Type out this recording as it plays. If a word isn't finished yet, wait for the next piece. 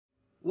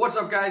What's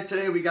up, guys?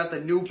 Today we got the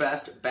new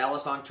best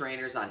balisong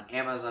trainers on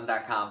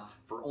Amazon.com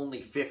for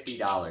only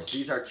 $50.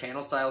 These are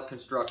channel style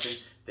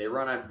construction. They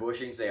run on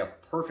bushings. They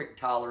have perfect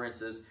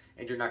tolerances,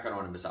 and you're not going to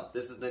want to miss out.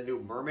 This is the new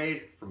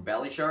Mermaid from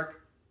BaliShark.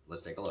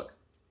 Let's take a look.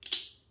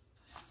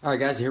 All right,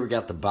 guys, here we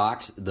got the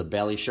box, the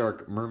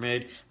BaliShark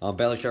Mermaid.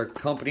 BaliShark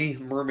company,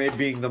 Mermaid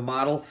being the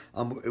model.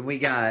 And we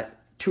got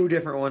two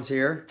different ones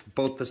here,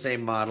 both the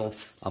same model,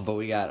 but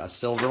we got a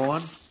silver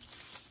one.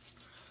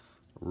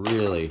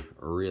 Really,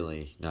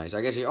 really nice.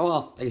 I guess you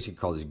could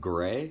call this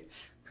gray,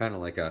 kind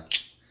of like a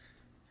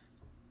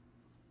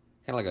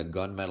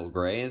gunmetal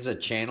gray. It's a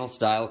channel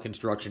style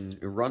construction.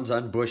 It runs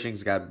on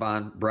bushings. Got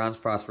bronze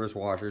phosphorus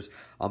washers.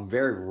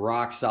 Very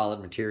rock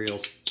solid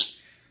materials.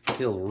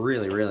 Feel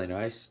really, really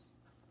nice.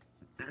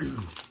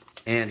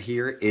 And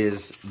here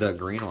is the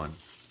green one.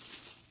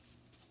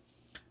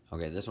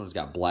 Okay, this one's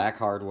got black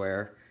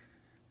hardware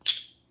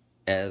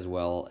as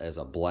well as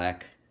a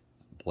black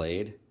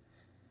blade.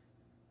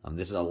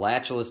 This is a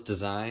latchless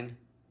design.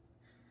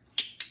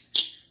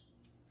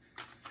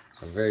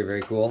 So very,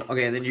 very cool.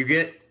 Okay, and then you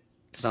get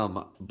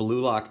some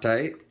blue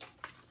Loctite,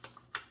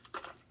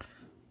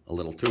 a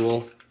little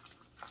tool,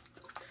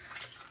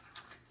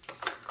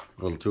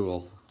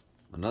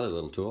 another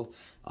little tool,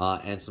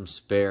 and some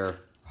spare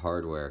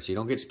hardware. So you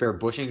don't get spare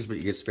bushings, but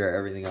you get spare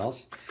everything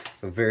else.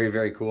 So very,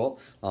 very cool.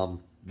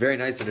 Very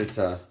nice that it's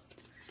a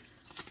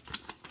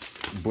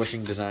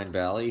bushing design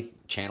Bali,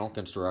 channel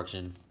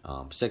construction,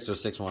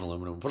 6061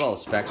 aluminum. Put all the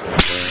specs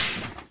right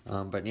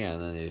there. But yeah,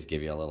 and then they just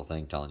give you a little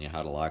thing telling you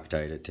how to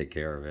Loctite it, take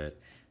care of it,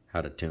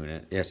 how to tune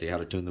it. Yeah, see how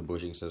to tune the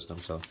bushing system.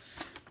 So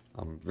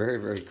very,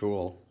 very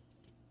cool.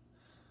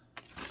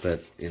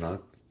 But, you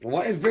know,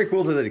 it's very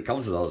cool that it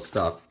comes with all this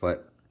stuff,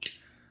 but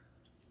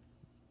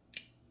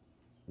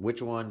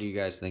which one do you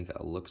guys think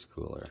looks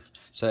cooler?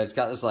 So it's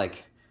got this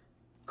like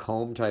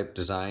comb type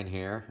design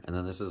here, and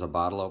then this is a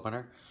bottle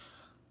opener.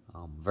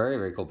 Very,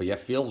 very cool. But yeah,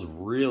 feels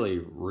really,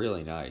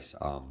 really nice.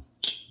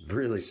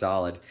 Really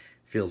solid.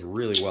 Feels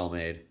really well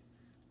made.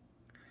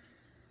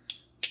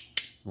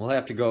 We'll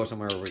have to go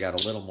somewhere where we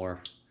got a little more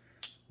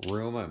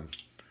room. I'm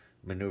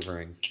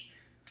maneuvering,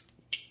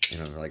 you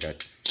know, like a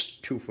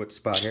 2-foot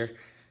spot here.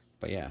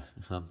 But yeah,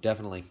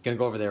 definitely gonna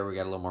go over there. We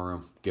got a little more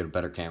room, get a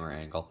better camera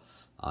angle,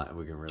 and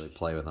we can really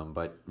play with them.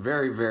 But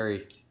very,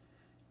 very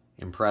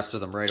impressed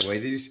with them right away.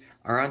 These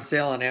are on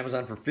sale on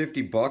Amazon for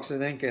 50 bucks, I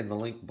think, in the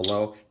link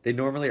below. They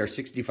normally are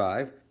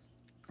 65,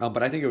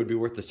 but I think it would be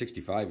worth the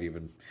 65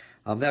 even.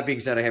 That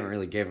being said, I haven't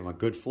really gave them a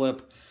good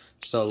flip,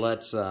 so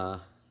let's go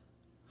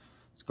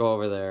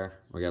over there.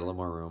 We got a little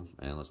more room,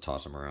 and let's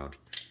toss them around.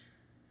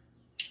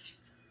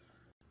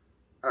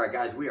 All right,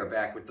 guys, we are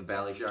back with the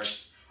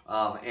BaliSharks.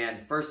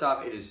 And first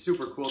off, it is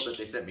super cool that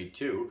they sent me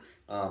two.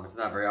 It's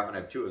not very often I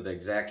have two of the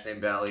exact same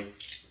Bali.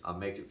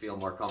 Makes it feel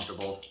more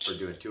comfortable for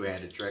doing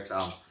two-handed tricks.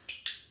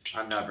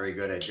 I'm not very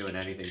good at doing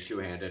anything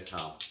two-handed.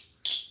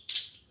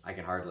 I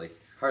can hardly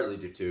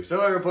do two.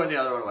 So I'm putting the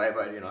other one away,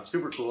 but you know,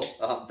 super cool.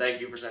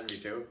 Thank you for sending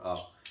me two.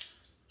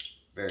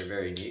 Very,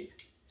 very neat.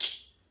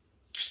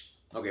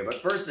 Okay, but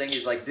first thing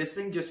is like this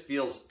thing just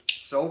feels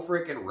so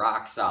freaking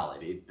rock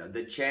solid.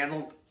 The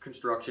channel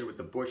construction with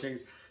the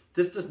bushings.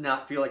 This does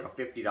not feel like a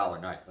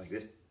 $50 knife. Like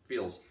this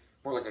feels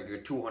more like a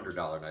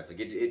 $200 knife. Like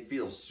it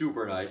feels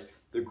super nice.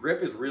 The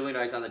grip is really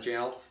nice on the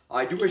channel.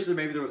 I do wish that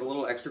maybe there was a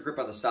little extra grip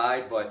on the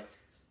side, but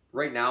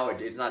right now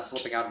it's not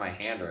slipping out of my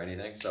hand or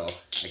anything, so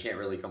I can't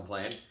really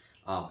complain.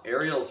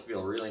 Aerials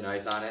feel really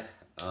nice on it.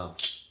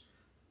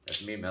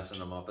 That's me messing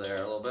them up there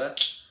a little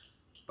bit.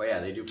 But yeah,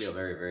 they do feel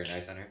very, very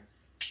nice on here.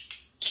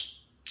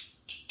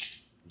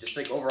 Just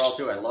like overall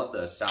too, I love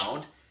the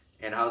sound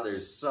and how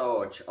there's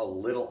such a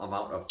little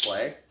amount of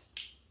play.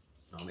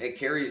 It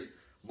carries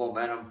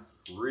momentum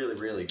really,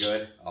 really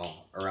good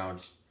around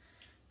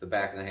the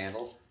back of the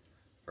handles,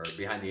 or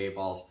behind the 8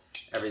 balls,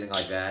 everything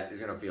like that is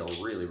gonna feel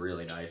really,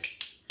 really nice.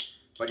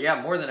 But yeah,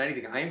 more than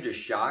anything, I am just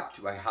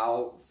shocked by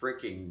how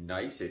freaking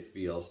nice it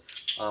feels.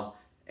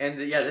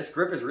 And yeah, this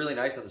grip is really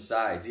nice on the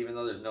sides, even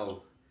though there's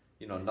no,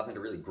 you know, nothing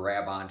to really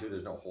grab onto.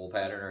 There's no hole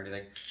pattern or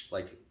anything.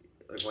 Like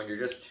when you're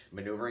just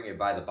maneuvering it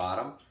by the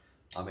bottom,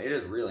 it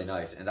is really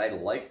nice. And I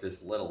like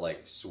this little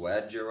like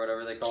swedge or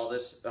whatever they call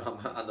this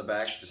on the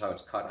back, just how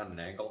it's cut on an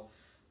angle.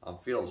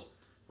 Feels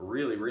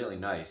really, really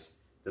nice.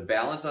 The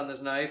balance on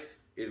this knife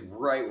is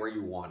right where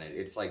you want it.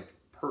 It's like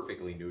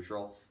perfectly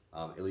neutral,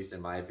 at least in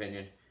my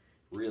opinion.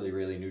 Really,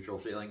 really neutral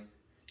feeling.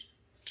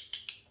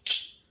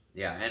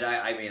 Yeah, and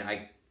I'm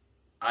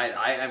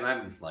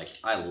like,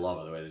 I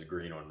love the way this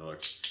green one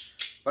looks.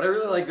 But I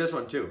really like this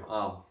one too.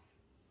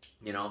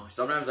 You know,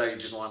 sometimes I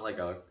just want like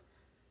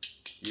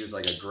use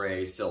like a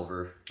gray,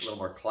 silver, a little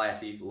more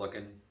classy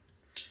looking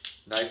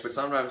knife. But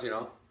sometimes, you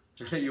know,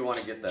 you want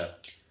to get the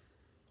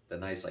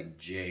nice like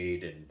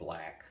jade and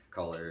black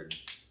colored,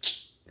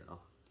 you know.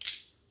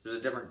 There's a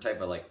different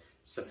type of like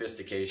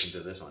sophistication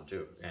to this one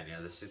too. And yeah,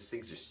 this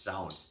thing just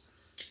sounds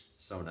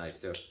so nice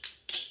too.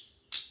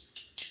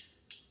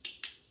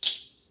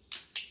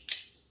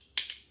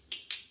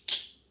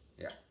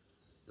 Yeah,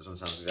 this one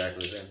sounds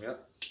exactly the same.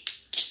 Yep.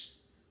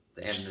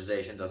 the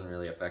anodization doesn't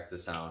really affect the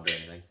sound or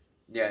anything.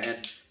 Yeah,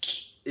 and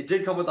it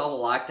did come with all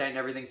the Loctite and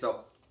everything,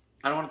 so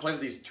I don't want to play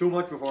with these too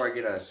much before I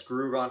get a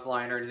screw gone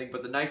flying or anything,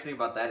 but the nice thing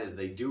about that is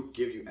they do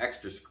give you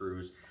extra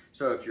screws.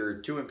 So if you're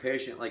too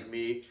impatient like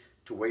me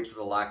to wait for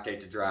the Loctite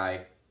to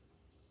dry,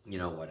 you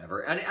know,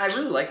 whatever. And I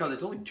really like how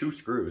there's only 2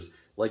 screws.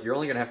 Like, you're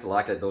only going to have to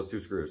Loctite those 2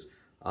 screws.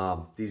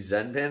 These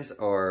Zen pins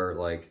are,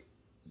 like,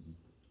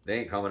 they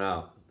ain't coming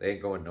out. They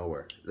ain't going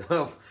nowhere.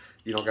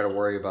 You don't got to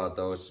worry about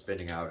those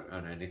spinning out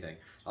on anything.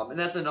 And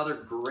that's another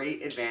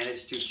great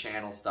advantage to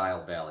channel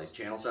style Balis.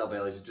 Channel style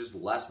Balis are just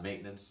less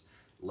maintenance,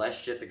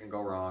 less shit that can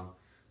go wrong.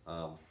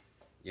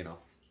 You know,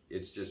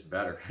 it's just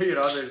better. You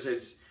know, there's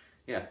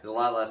a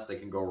lot less that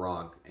can go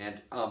wrong.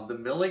 And the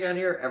milling on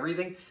here,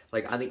 everything,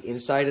 like on the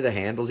inside of the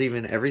handles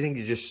even, everything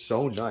is just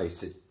so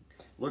nice. It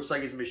looks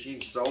like it's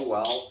machined so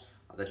well.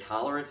 The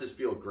tolerances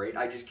feel great.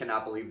 I just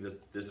cannot believe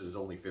this is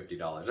only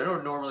 $50. I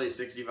know normally it's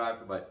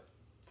 $65, but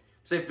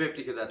say $50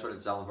 because that's what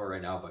it's selling for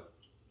right now. But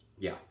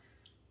yeah,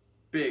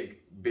 big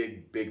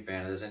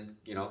fan of this. And,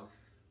 you know,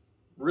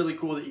 really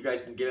cool that you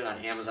guys can get it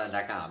on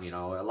Amazon.com. You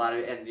know,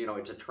 and, you know,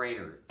 it's a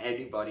trainer.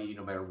 Anybody,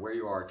 no matter where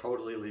you are,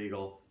 totally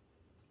legal.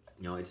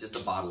 You know, it's just a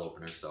bottle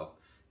opener, so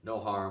no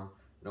harm,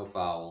 no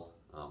foul.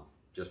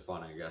 Just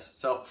fun, I guess.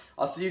 So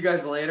I'll see you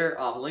guys later.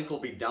 Link will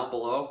be down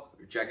below.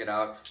 Check it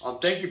out.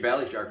 Thank you,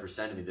 BaliShark, for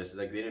sending me this.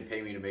 Like, they didn't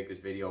pay me to make this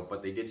video,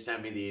 but they did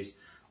send me these.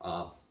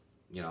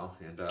 You know,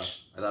 and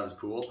I thought it was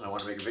cool, and I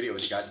want to make a video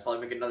with you guys. I'll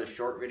probably make another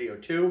short video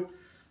too.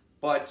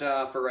 But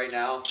for right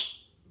now,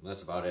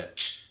 that's about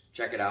it.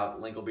 Check it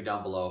out. Link will be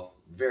down below.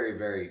 Very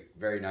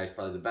nice.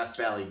 Probably the best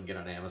Bali you can get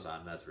on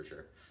Amazon, that's for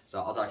sure. So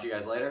I'll talk to you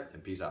guys later,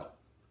 and peace out.